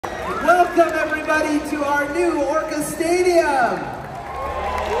Welcome everybody to our new Orca Stadium.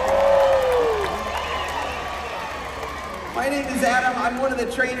 My name is Adam. I'm one of the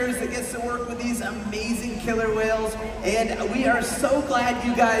trainers that gets to work with these amazing killer whales, and we are so glad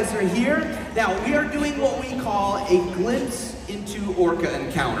you guys are here. Now, we are doing what we call a glimpse into Orca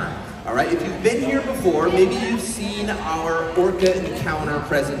Encounter. All right, if you've been here before, maybe you've seen our Orca Encounter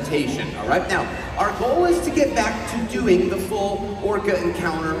presentation. All right, now, our goal is to get back to doing the full Orca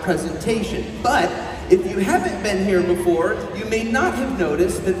Encounter presentation. But if you haven't been here before, you may not have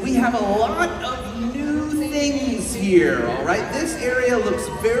noticed that we have a lot of new things here. All right, this area looks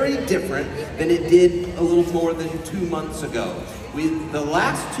very different than it did a little more than 2 months ago. The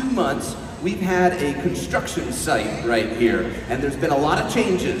last 2 months, we've had a construction site right here, and there's been a lot of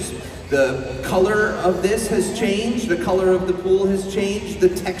changes. The color of this has changed, the color of the pool has changed, the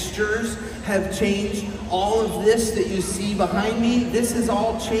textures have changed. All of this that you see behind me, this has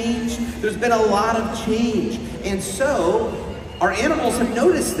all changed. There's been a lot of change. And so, our animals have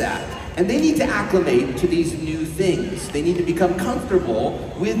noticed that, and they need to acclimate to these new things. They need to become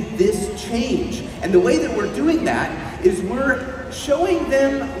comfortable with this change. And the way that we're doing that is we're showing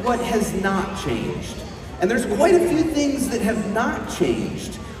them what has not changed. And there's quite a few things that have not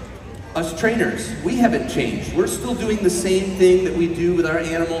changed. Us trainers, we haven't changed. We're still doing the same thing that we do with our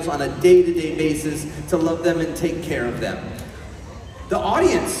animals on a day-to-day basis to love them and take care of them. The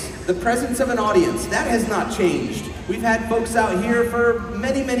audience, the presence of an audience, that has not changed. We've had folks out here for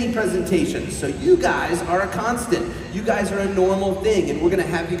many, many presentations. So you guys are a constant. You guys are a normal thing, and we're gonna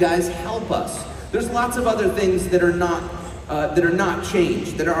have you guys help us. There's lots of other things that are not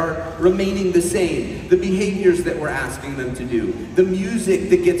changed, that are remaining the same. The behaviors that we're asking them to do, the music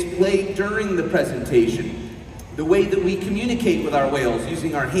that gets played during the presentation, the way that we communicate with our whales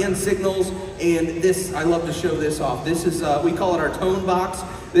using our hand signals, and this, I love to show this off. This is, we call it our tone box.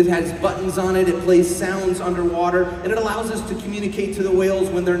 It has buttons on it, it plays sounds underwater, and it allows us to communicate to the whales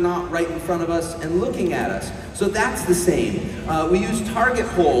when they're not right in front of us and looking at us. So that's the same. We use target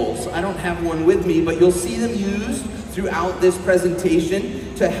holes. I don't have one with me, but you'll see them used throughout this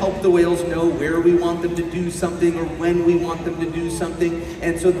presentation to help the whales know where we want them to do something or when we want them to do something.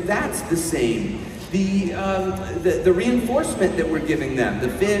 And so that's the same. The reinforcement that we're giving them, the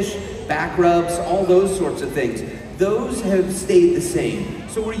fish, back rubs, all those sorts of things, those have stayed the same.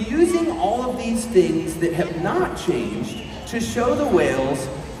 So we're using all of these things that have not changed to show the whales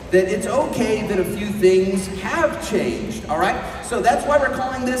that it's okay that a few things have changed, all right? So that's why we're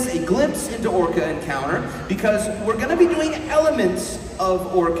calling this a glimpse into Orca Encounter, because we're gonna be doing elements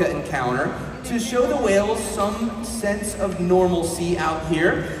of Orca Encounter to show the whales some sense of normalcy out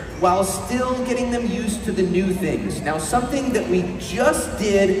here, while still getting them used to the new things. Now, something that we just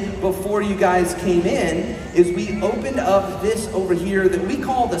did before you guys came in is we opened up this over here that we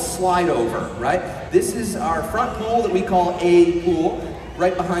call the slide over, right? This is our front pool that we call A pool.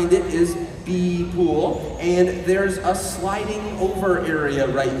 Right behind it is B pool, and there's a sliding over area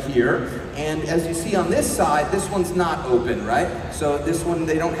right here. And as you see on this side, this one's not open, right? So this one,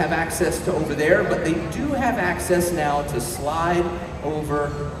 they don't have access to over there, but they do have access now to slide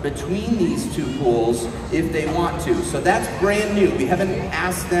over between these two pools if they want to. So that's brand new. We haven't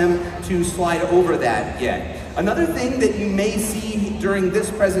asked them to slide over that yet. Another thing that you may see during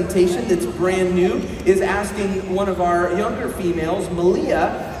this presentation that's brand new is asking one of our younger females,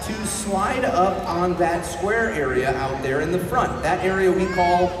 Malia, to slide up on that square area out there in the front. That area we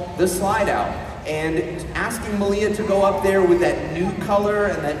call the slide out. And asking Malia to go up there with that new color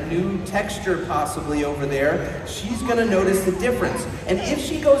and that new texture possibly over there, she's gonna notice the difference. And if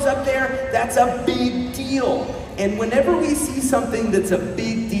she goes up there, that's a big deal. And whenever we see something that's a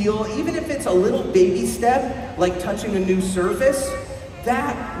big deal, even if it's a little baby step, like touching a new surface,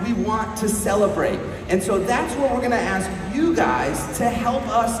 that we want to celebrate. And so that's where we're gonna ask you guys to help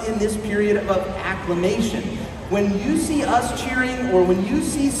us in this period of acclimation. When you see us cheering or when you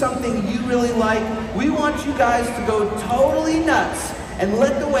see something you really like, we want you guys to go totally nuts and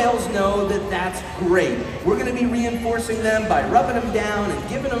let the whales know that that's great. We're gonna be reinforcing them by rubbing them down and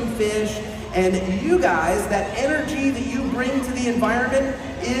giving them fish. And you guys, that energy that you bring to the environment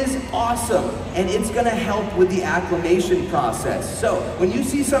is awesome, and it's gonna help with the acclimation process. So when you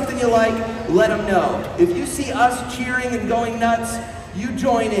see something you like, let them know. If you see us cheering and going nuts, you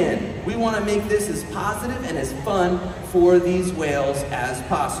join in. We want to make this as positive and as fun for these whales as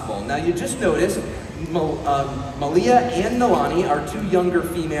possible. Now you just noticed Malia and Nalani, our two younger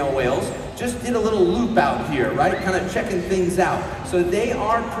female whales, just did a little loop out here, right? Kind of checking things out. So they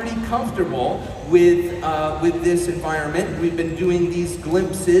are pretty comfortable with this environment. We've been doing these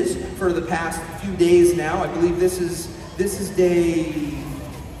glimpses for the past few days now. I believe this is day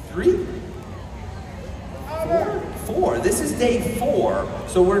 3? day 4,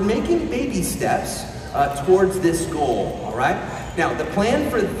 so we're making baby steps towards this goal, all right? Now, the plan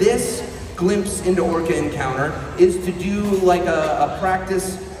for this glimpse into Orca encounter is to do like a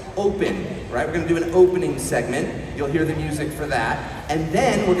practice open, right? We're gonna do an opening segment. You'll hear the music for that. And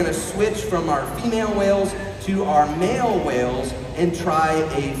then we're gonna switch from our female whales to our male whales and try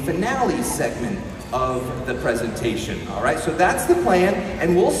a finale segment of the presentation, all right? So that's the plan,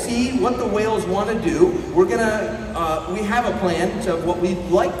 and we'll see what the whales want to do. We're gonna, we have a plan to what we'd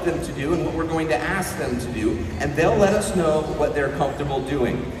like them to do and what we're going to ask them to do, and they'll let us know what they're comfortable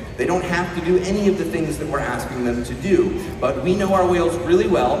doing. They don't have to do any of the things that we're asking them to do, but we know our whales really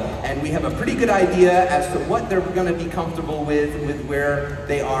well, and we have a pretty good idea as to what they're gonna be comfortable with where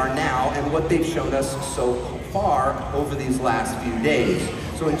they are now and what they've shown us so far over these last few days.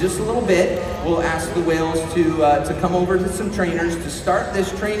 So in just a little bit, we'll ask the whales to come over to some trainers to start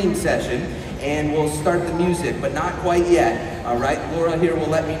this training session, and we'll start the music, but not quite yet, all right? Laura here will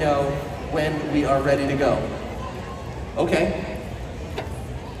let me know when we are ready to go. Okay.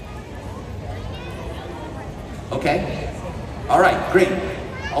 Okay. All right, great.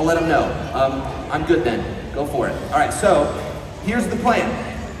 I'll let them know. I'm good then. Go for it. All right, so here's the plan.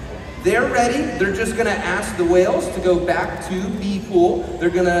 They're ready. They're just gonna ask the whales to go back to the pool.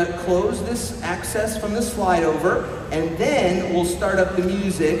 They're gonna close this access from the slide over, and then we'll start up the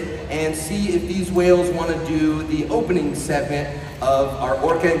music and see if these whales wanna do the opening segment of our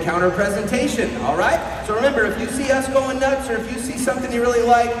Orca encounter presentation, all right? So remember, if you see us going nuts or if you see something you really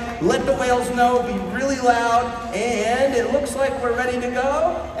like, let the whales know, be really loud, and it looks like we're ready to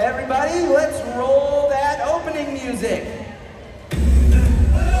go. Everybody, let's roll that opening music.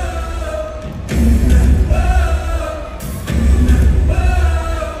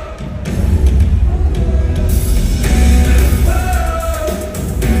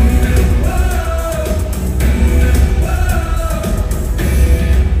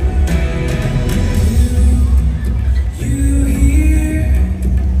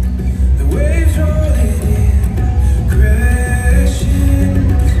 Crashing,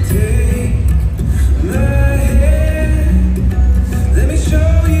 take my hand.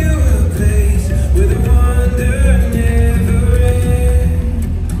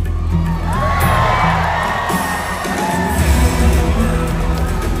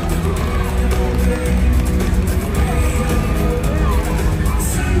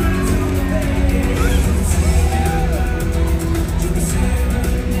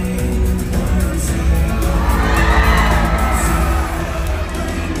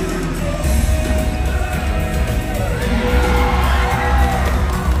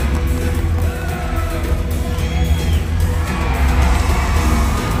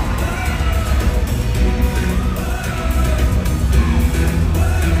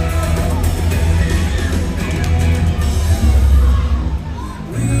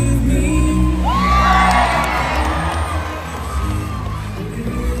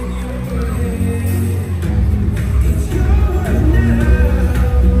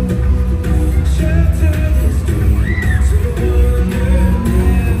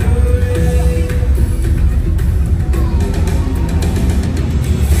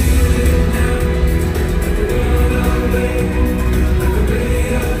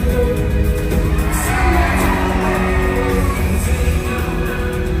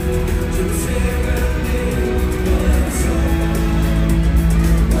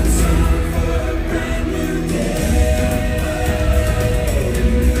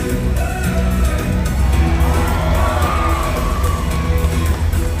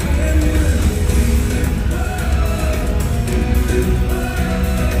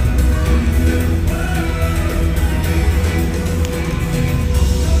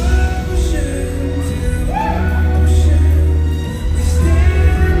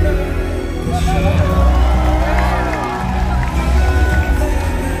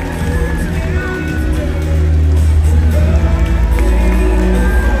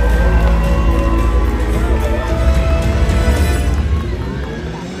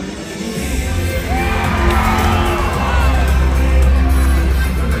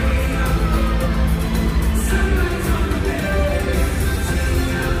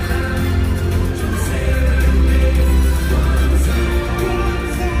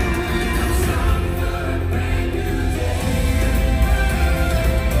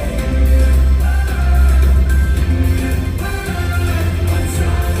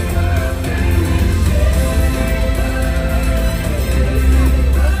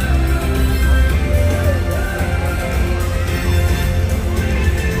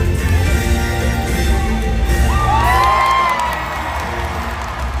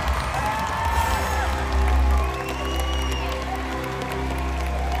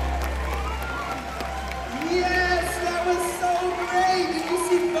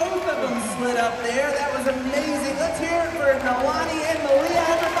 Nalani and Malia,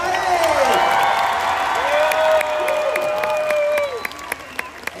 everybody!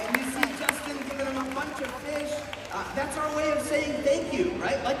 And you see Justin giving them a bunch of fish. That's our way of saying thank you,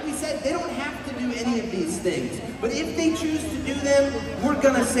 right? Like we said, they don't have to do any of these things. But if they choose to do them, we're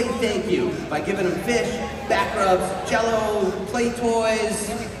gonna say thank you by giving them fish, back rubs, jello, play toys,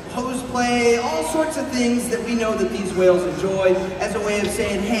 hose play, all sorts of things that we know that these whales enjoy as a way of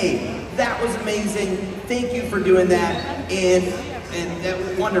saying, hey, that was amazing, thank you for doing that, and that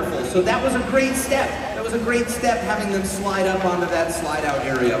was wonderful. So that was a great step. That was a great step, having them slide up onto that slide out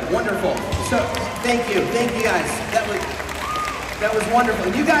area. Wonderful. So thank you guys. That was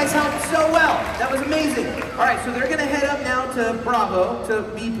wonderful. You guys helped so well. That was amazing. All right, so they're gonna head up now to Bravo, to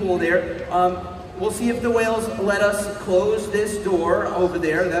B pool there. We'll see if the whales let us close this door over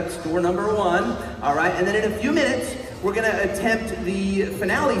there. That's door number 1. All right, and then in a few minutes, we're gonna attempt the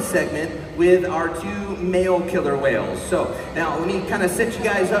finale segment with our 2 male killer whales. So now let me kind of set you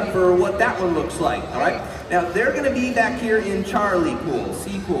guys up for what that one looks like, all right? Now they're gonna be back here in Charlie Pool,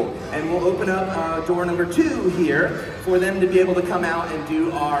 C Pool, and we'll open up door number 2 here for them to be able to come out and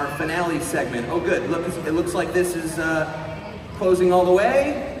do our finale segment. Oh good, look, it looks like this is closing all the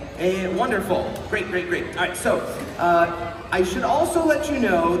way. And wonderful, great. All right, so I should also let you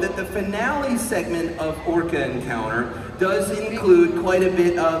know that the finale segment of Orca Encounter does include quite a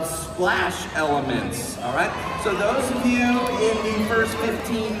bit of splash elements, all right? So those of you in the first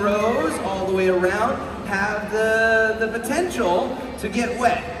 15 rows all the way around have the potential to get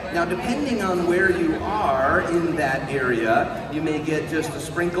wet. Now, depending on where you are in that area, you may get just a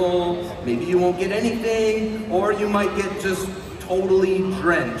sprinkle, maybe you won't get anything, or you might get just totally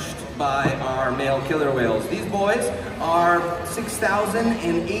drenched by our male killer whales. These boys are 6,000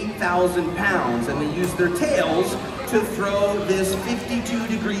 and 8,000 pounds, and they use their tails to throw this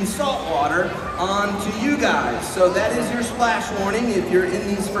 52-degree salt water onto you guys. So that is your splash warning. If you're in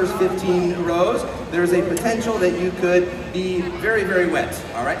these first 15 rows, there's a potential that you could be very, very wet.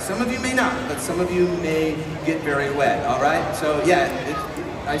 All right, some of you may not, but some of you may get very wet. All right, so yeah,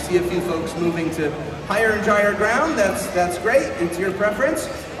 I see a few folks moving to higher and drier ground. That's great. It's your preference.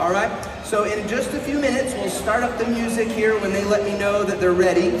 All right. So in just a few minutes, we'll start up the music here when they let me know that they're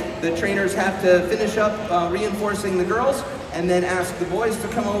ready. The trainers have to finish up reinforcing the girls and then ask the boys to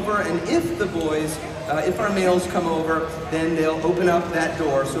come over. And if the boys, if our males come over, then they'll open up that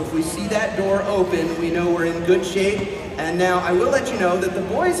door. So if we see that door open, we know we're in good shape. And now I will let you know that the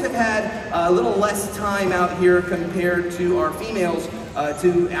boys have had a little less time out here compared to our females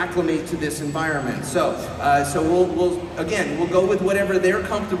to acclimate to this environment. So we'll go with whatever they're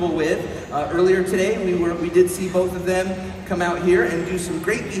comfortable with. Earlier today, we did see both of them come out here and do some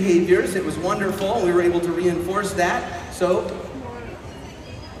great behaviors. It was wonderful. We were able to reinforce that. So,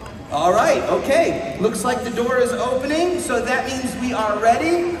 all right, okay. Looks like the door is opening, so that means we are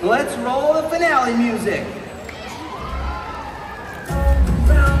ready. Let's roll the finale music.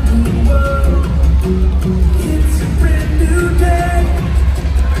 Around the world, it's a brand new day.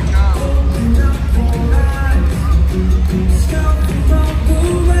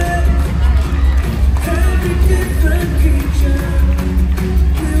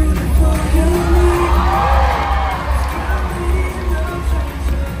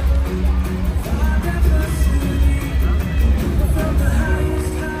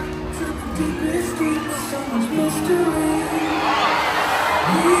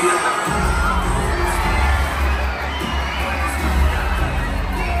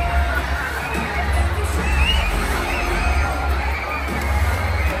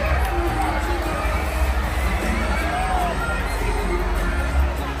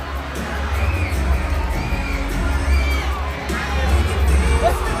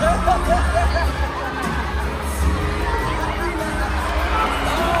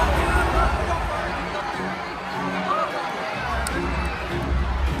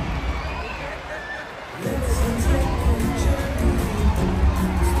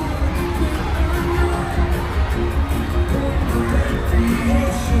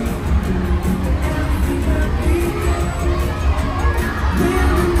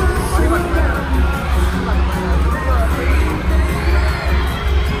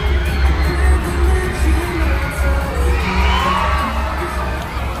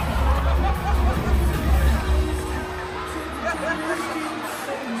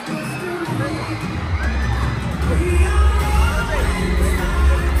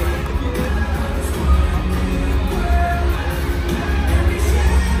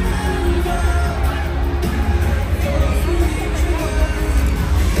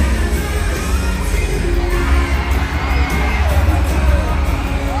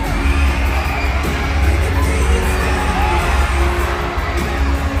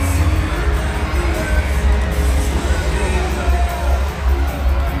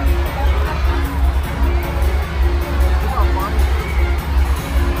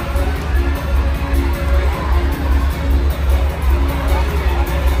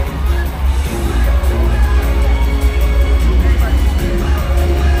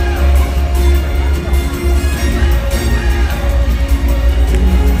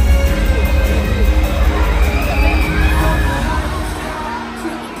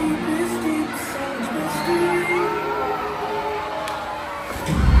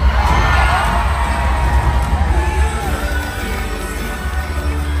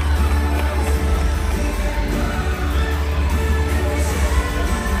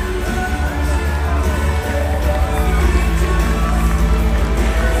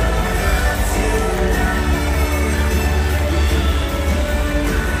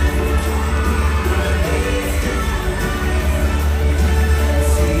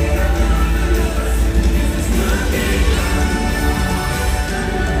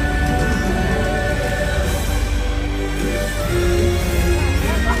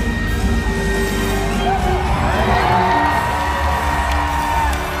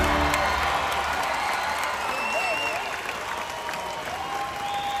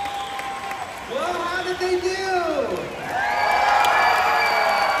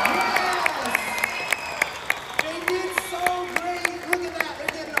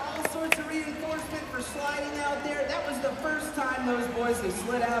 as they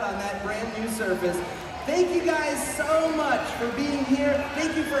slid out on that brand new surface. Thank you guys so much for being here.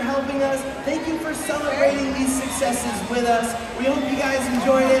 Thank you for helping us. Thank you for celebrating these successes with us. We hope you guys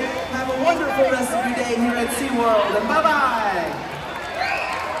enjoyed it. Have a wonderful rest of your day here at SeaWorld, and bye-bye.